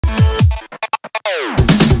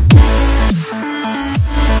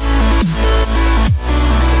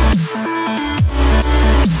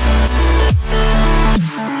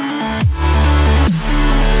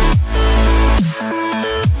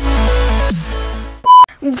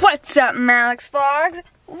What's up, Malex Vlogs?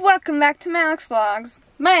 Welcome back to Malex Vlogs.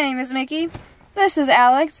 My name is Mickey, this is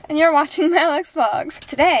Alex, and you're watching Malex Vlogs.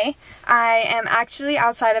 Today, I am actually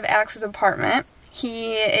outside of Alex's apartment.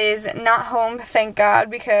 He is not home, thank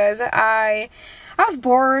God, because I was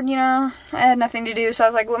bored, you know, I had nothing to do, so I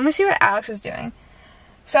was like, let me see what Alex is doing.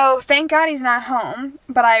 So, thank God he's not home,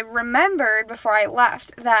 but I remembered before I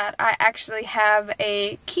left that I actually have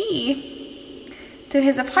a key to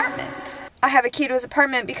his apartment. I have a key to his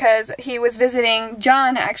apartment because he was visiting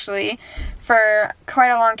John, actually, for quite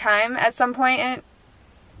a long time at some point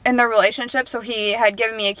in their relationship, so he had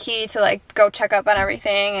given me a key to, like, go check up on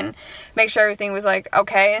everything and make sure everything was, like,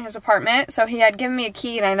 okay in his apartment. So he had given me a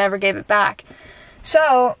key and I never gave it back.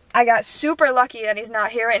 So I got super lucky that he's not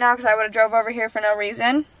here right now because I would have drove over here for no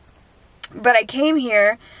reason. But I came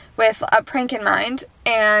here with a prank in mind,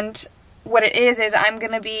 and what it is I'm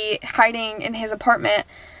going to be hiding in his apartment.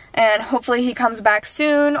 And hopefully he comes back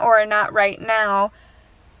soon, or not right now,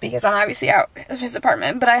 because I'm obviously out of his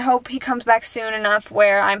apartment. But I hope he comes back soon enough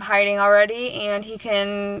where I'm hiding already and he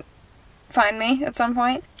can find me at some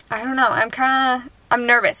point. I don't know, I'm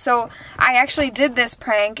nervous. So I actually did this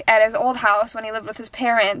prank at his old house when he lived with his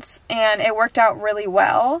parents, and it worked out really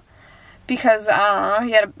well because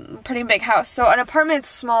he had a pretty big house. So an apartment's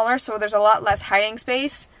smaller, so there's a lot less hiding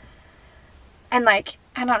space. And like,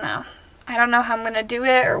 I don't know how I'm gonna do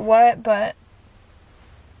it or what, but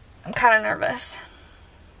I'm kind of nervous.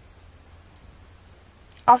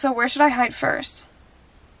 Also, where should I hide first?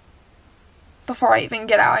 Before I even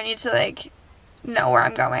get out, I need to, like, know where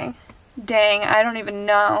I'm going. Dang, I don't even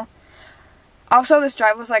know. Also, this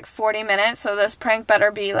drive was like 40 minutes, so this prank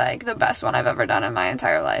better be, like, the best one I've ever done in my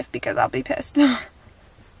entire life, because I'll be pissed.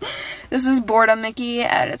 This is Boredom Mickey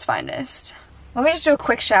at its finest. Let me just do a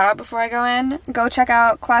quick shout out before I go in. Go check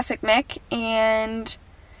out Classic Mick, and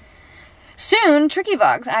soon Tricky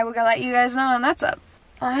Vlogs. I will let you guys know when that's up.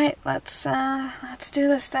 Alright, let's do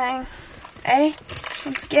this thing. Hey,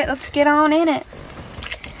 let's get on in it.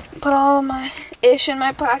 Put all of my ish in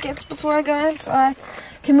my pockets before I go in so I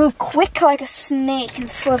can move quick like a snake and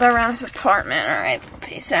slither around his apartment. Alright,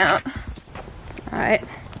 peace out. Alright,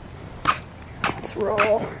 let's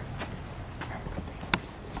roll.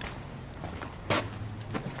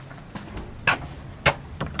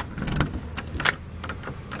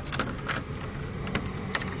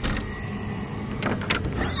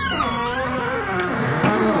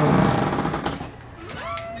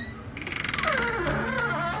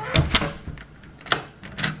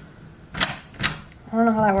 I don't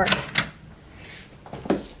know how that works.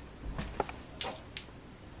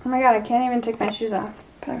 Oh my god, I can't even take my shoes off.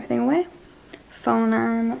 Put everything away. Phone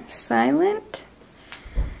on silent.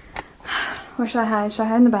 Where should I hide? Should I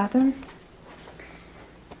hide in the bathroom?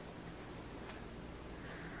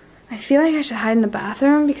 I feel like I should hide in the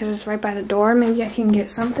bathroom because it's right by the door. Maybe I can get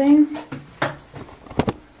something. Can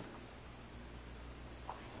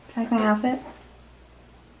I like my outfit?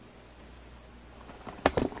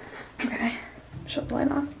 Okay. Shut the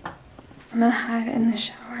light off. I'm gonna hide in the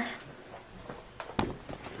shower.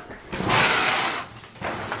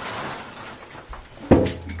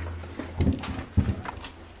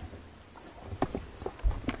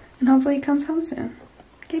 And hopefully he comes home soon.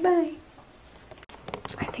 Okay, bye.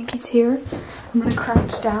 I think he's here. I'm gonna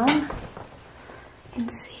crouch down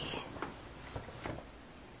and see.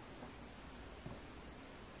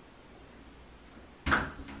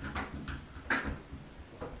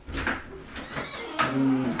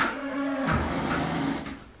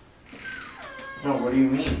 No, what do you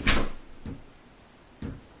mean?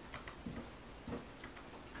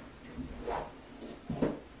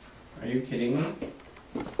 Are you kidding me?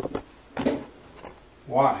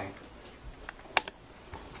 Why?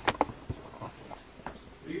 What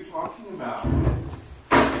are you talking about?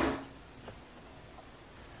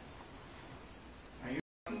 Are you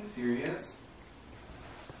fucking serious?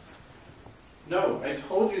 No, I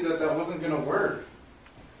told you that wasn't gonna work.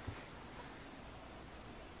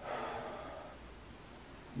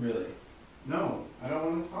 Really? No, I don't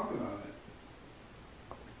want to talk about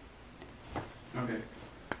it. Okay.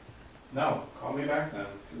 No, call me back then,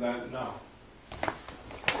 because no.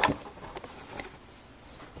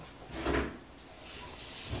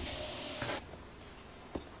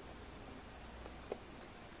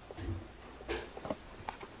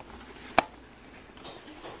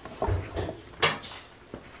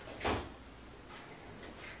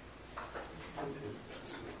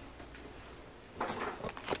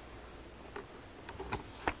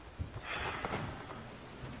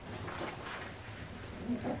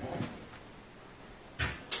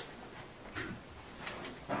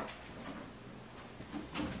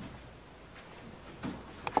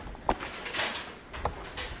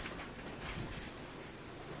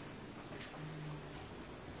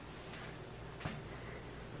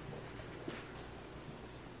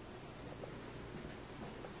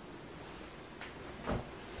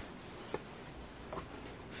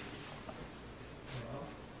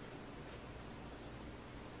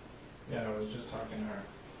 just talking to her.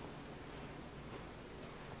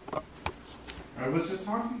 I was just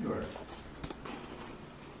talking to her.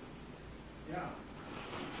 Yeah.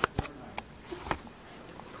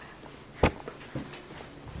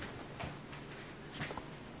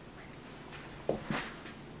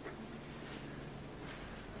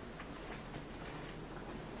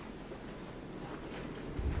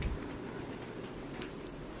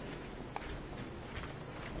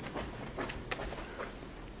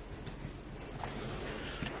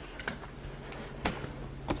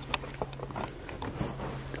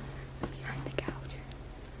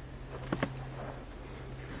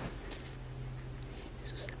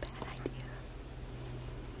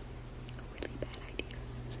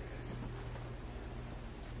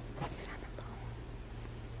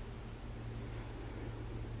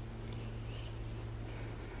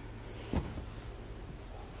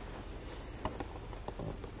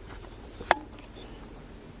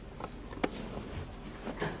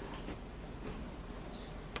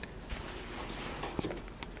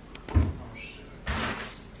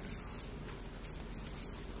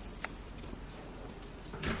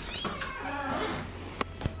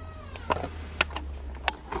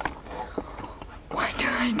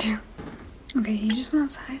 Okay, he just went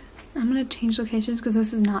outside. I'm gonna change locations because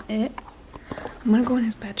this is not it. I'm gonna go in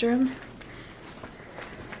his bedroom.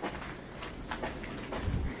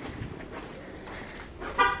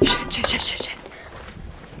 Shit.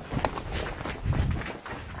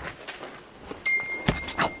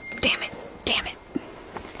 Oh, damn it.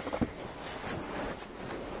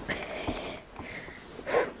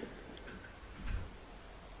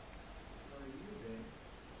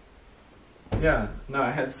 Yeah, no,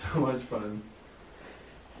 I had so much fun.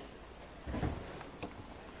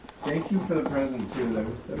 Thank you for the present too, that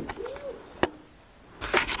was so cute.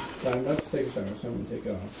 So I'm about to take a shower, so I'm gonna take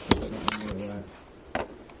it off because I don't want to get it wet.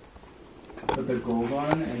 Put the gold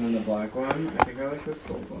one and then the black one. I think I like this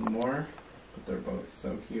gold one more, but they're both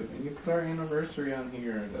so cute. And you put our anniversary on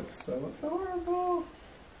here, that's so adorable.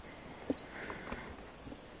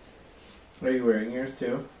 Are you wearing yours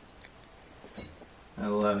too? I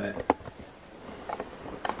love it.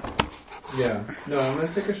 Yeah, no, I'm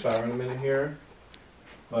gonna take a shower in a minute here,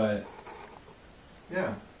 but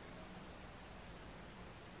yeah.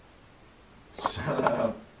 Shut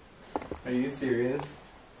up. Are you serious?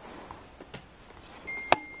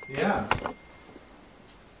 Yeah.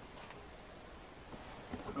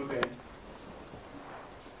 Okay.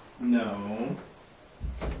 No.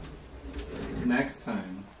 Next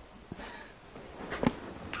time.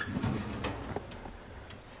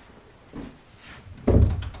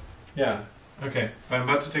 Yeah. Okay. I'm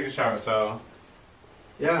about to take a shower, so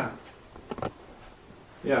yeah.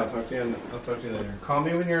 Yeah, I'll talk to you later. Call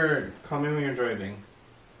me when you're driving.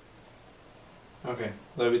 Okay.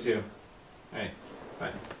 Love you too. Alright.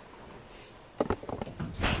 Bye.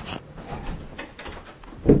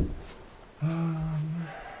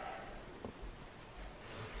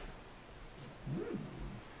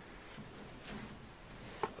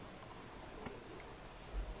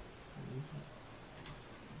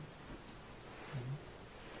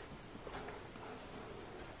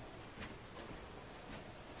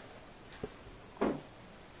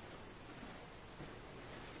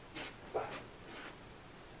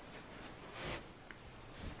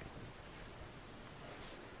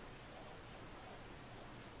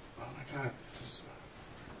 God, this is...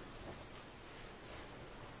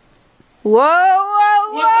 Whoa!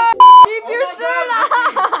 Keep your shirt on!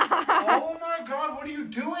 Oh my God, what are you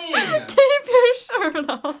doing? Keep your shirt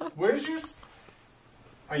on. Where's your...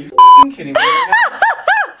 Are you f***ing kidding me right now?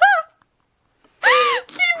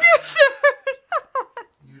 Keep your shirt on.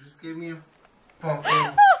 You just gave me a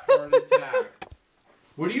fucking heart attack.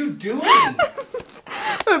 What are you doing?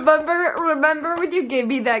 Remember when you gave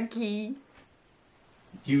me that key?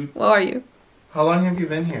 What are you? How long have you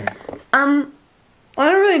been here? I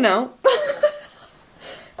don't really know.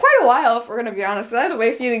 Quite a while, if we're gonna be honest, because I had to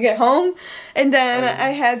wait for you to get home, and then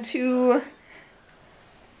I had to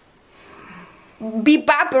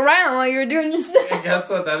bop around while you were doing your stuff. And guess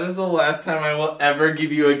what? That is the last time I will ever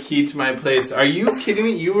give you a key to my place. Are you kidding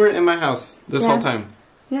me? You were in my house this whole time.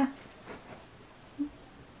 Yeah.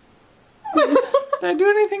 Did I do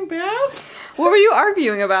anything bad? What were you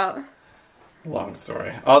arguing about? Long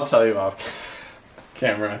story. I'll tell you off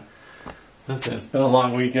camera. Listen, it's been a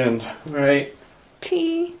long weekend, right?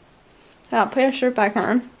 Tea. Yeah, put your shirt back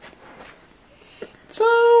on. So,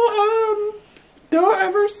 don't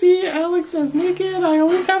ever see Alex as naked. I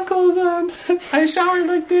always have clothes on. I shower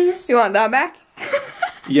like this. You want that back?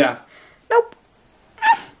 Yeah. Nope.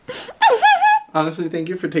 Honestly, thank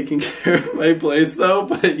you for taking care of my place, though,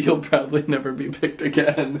 but you'll probably never be picked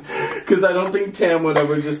again. Because I don't think Tam would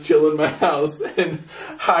ever just chill in my house and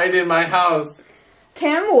hide in my house.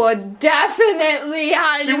 Tam would definitely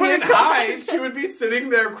hide in your She wouldn't hide. She would be sitting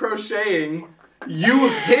there crocheting. You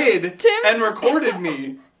hid and recorded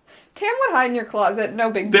me. Tam would hide in your closet,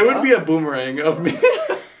 no big deal. There would be a boomerang of me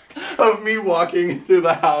of me walking through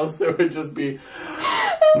the house. There would just be...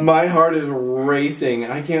 My heart is racing.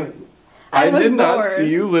 I can't... I did not see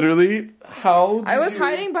you, literally. How I was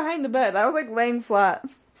hiding behind the bed. I was like laying flat.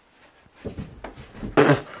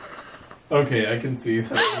 Okay, I can see.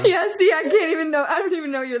 Yeah, see, I can't even know. I don't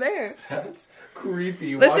even know you're there. That's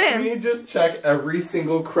creepy. Listen. Watch me just check every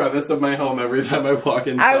single crevice of my home every time I walk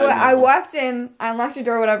inside. I walked in, I unlocked your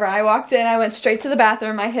door, whatever. I walked in, I went straight to the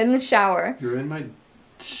bathroom, I hid in the shower. You're in my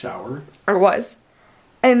shower? Or was.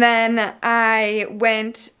 And then I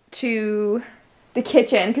went to the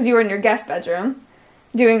kitchen, because you were in your guest bedroom,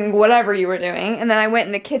 doing whatever you were doing. And then I went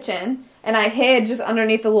in the kitchen, and I hid just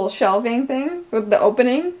underneath the little shelving thing with the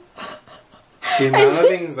opening. The amount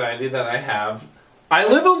of anxiety that I have. I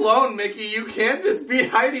live alone, Mickey. You can't just be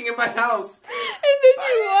hiding in my house. And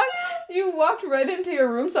then you walked right into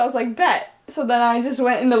your room, so I was like, bet. So then I just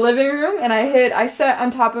went in the living room, and I sat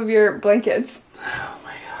on top of your blankets. Oh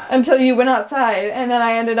my god. Until you went outside, and then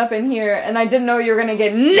I ended up in here, and I didn't know you were gonna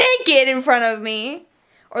get naked in front of me,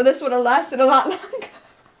 or this would have lasted a lot longer.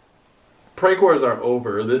 Prank wars are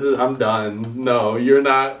over. I'm done. No, you're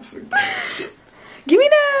not. Shit. Give me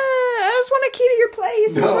that! I just want a key to your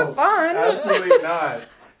place. No, It's fun. absolutely not.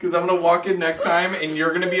 Because I'm going to walk in next time, and you're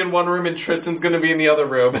going to be in one room, and Tristan's going to be in the other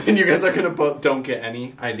room, and you guys are going to both... Don't get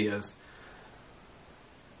any ideas.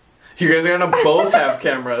 You guys are going to both have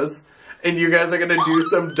cameras, and you guys are going to do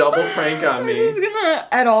some double prank on me. He's gonna...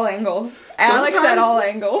 At all angles. Alex at all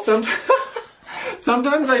angles.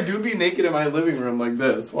 Sometimes I do be naked in my living room like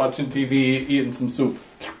this, watching TV, eating some soup.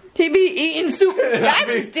 He be eating soup.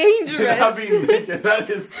 That's dangerous. I'll be naked. That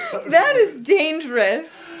is so That is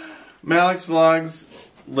dangerous. Malex Vlogs,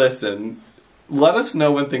 listen, let us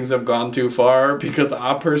know when things have gone too far, because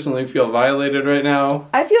I personally feel violated right now.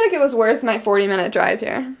 I feel like it was worth my 40-minute drive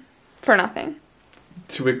here. For nothing.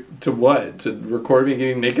 To what? To record me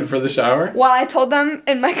getting naked for the shower? Well, I told them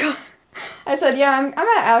in my car. I said, yeah, I'm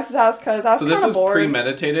at Alex's house because I was kind of bored. So this was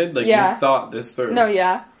premeditated? Like, you thought this through? No,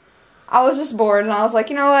 yeah. I was just bored, and I was like,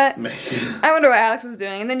 you know what? I wonder what Alex was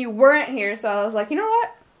doing. And then you weren't here, so I was like, you know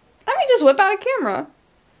what? Let me just whip out a camera.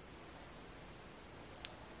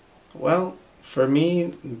 Well, for me,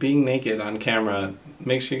 being naked on camera,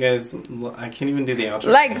 make sure you guys... I can't even do the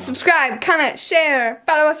outro. Like, subscribe, comment, share,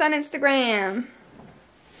 follow us on Instagram.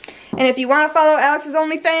 And if you want to follow Alex's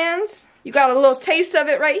OnlyFans, you got a little taste of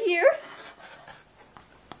it right here.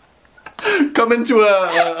 Coming to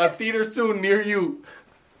a theater soon near you.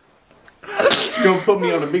 Go put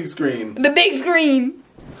me on a big screen. The big screen.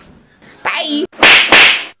 Bye.